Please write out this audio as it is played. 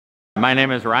My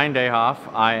name is Ryan Dehoff.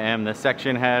 I am the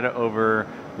section head over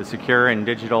the Secure and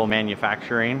Digital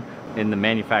Manufacturing in the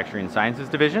Manufacturing Sciences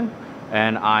Division,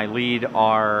 and I lead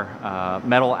our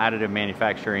metal additive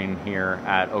manufacturing here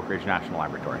at Oak Ridge National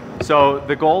Laboratory. So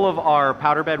the goal of our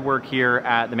powder bed work here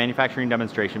at the manufacturing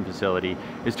demonstration facility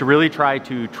is to really try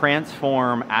to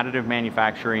transform additive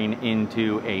manufacturing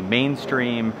into a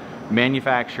mainstream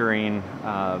manufacturing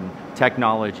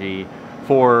technology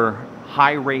for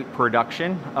high rate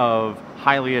production of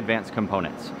highly advanced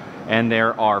components. And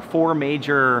there are four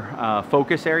major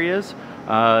focus areas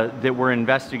that we're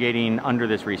investigating under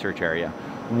this research area.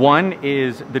 One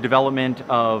is the development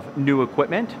of new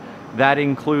equipment. That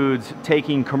includes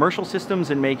taking commercial systems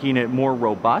and making it more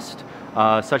robust,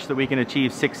 such that we can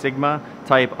achieve Six Sigma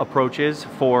type approaches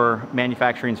for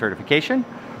manufacturing certification.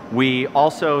 We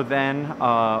also then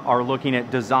are looking at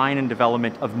design and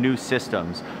development of new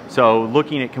systems. So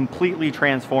looking at completely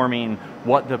transforming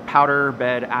what the powder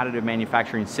bed additive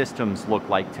manufacturing systems look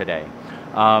like today.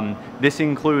 This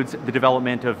includes the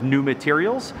development of new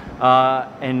materials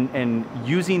and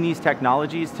using these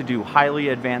technologies to do highly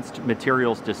advanced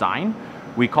materials design.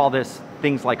 We call this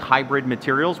things like hybrid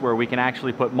materials, where we can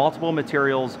actually put multiple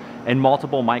materials and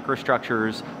multiple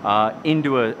microstructures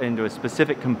into a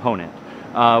specific component.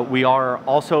 We are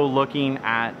also looking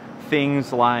at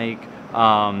things like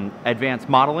advanced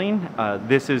modeling.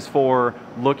 This is for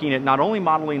looking at not only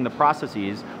modeling the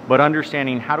processes, but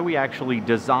understanding how do we actually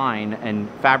design and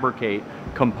fabricate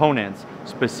components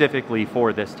specifically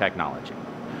for this technology.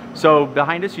 So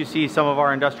behind us you see some of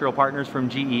our industrial partners from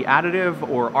GE Additive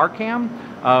or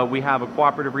Arcam. We have a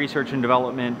cooperative research and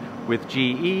development with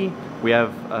GE. We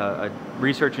have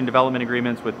research and development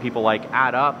agreements with people like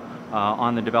AddUp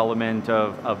on the development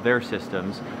of their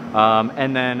systems,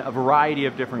 and then a variety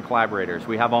of different collaborators.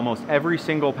 We have almost every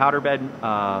single powder bed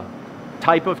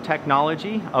type of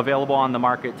technology available on the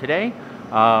market today.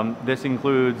 This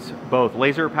includes both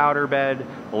laser powder bed,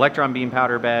 electron beam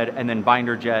powder bed, and then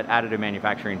binder jet additive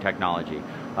manufacturing technology.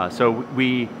 So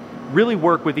we really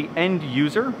work with the end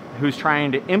user who's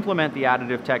trying to implement the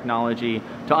additive technology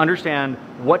to understand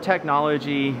what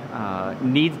technology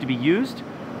needs to be used,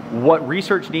 what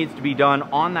research needs to be done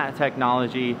on that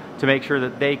technology to make sure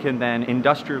that they can then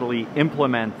industrially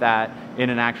implement that in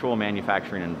an actual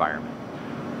manufacturing environment.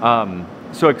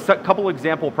 So a couple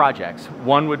example projects.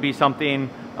 One would be something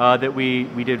that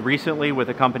we did recently with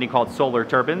a company called Solar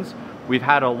Turbines. We've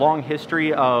had a long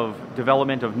history of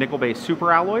development of nickel-based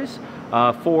superalloys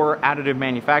for additive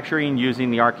manufacturing using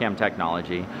the Arcam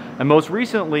technology. And most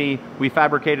recently, we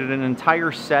fabricated an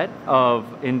entire set of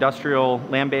industrial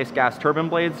land-based gas turbine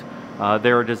blades.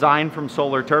 They were designed from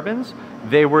Solar Turbines.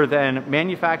 They were then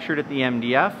manufactured at the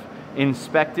MDF,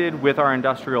 inspected with our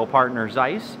industrial partner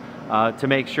Zeiss to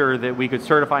make sure that we could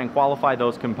certify and qualify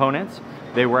those components.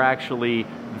 They were actually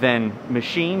then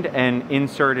machined and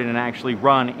inserted and actually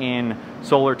run in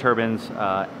Solar Turbines'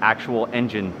 actual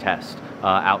engine test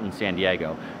out in San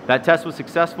Diego. That test was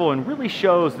successful and really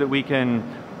shows that we can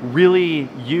really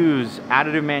use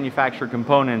additive manufactured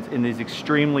components in these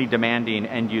extremely demanding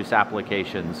end-use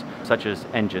applications, such as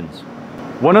engines.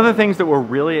 One of the things that we're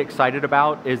really excited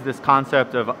about is this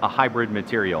concept of a hybrid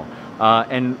material.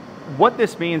 And what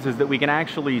this means is that we can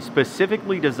actually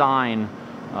specifically design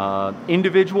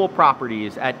individual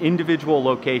properties at individual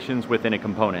locations within a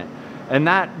component. And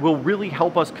that will really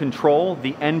help us control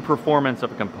the end performance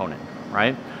of a component,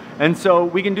 right? And so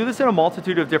we can do this in a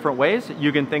multitude of different ways.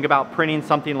 You can think about printing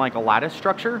something like a lattice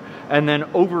structure and then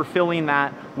overfilling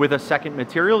that with a second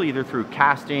material, either through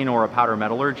casting or a powder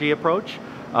metallurgy approach.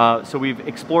 So we've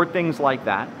explored things like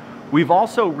that. We've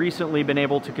also recently been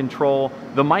able to control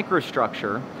the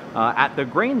microstructure at the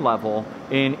grain level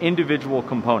in individual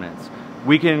components.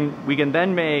 We can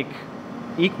then make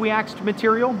equiaxed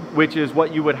material, which is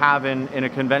what you would have in a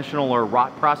conventional or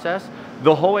wrought process,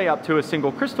 the whole way up to a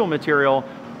single crystal material.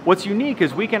 What's unique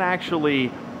is we can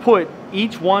actually put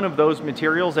each one of those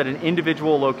materials at an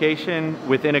individual location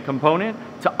within a component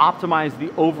to optimize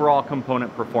the overall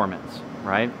component performance,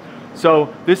 right?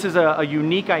 So this is a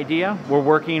unique idea. We're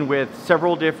working with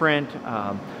several different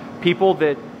people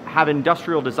that have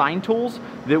industrial design tools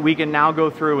that we can now go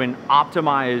through and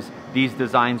optimize these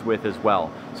designs with as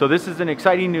well. So this is an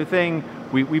exciting new thing.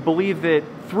 We believe that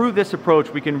through this approach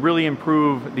we can really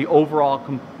improve the overall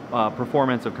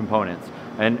performance of components.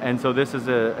 And so this is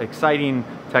an exciting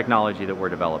technology that we're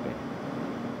developing.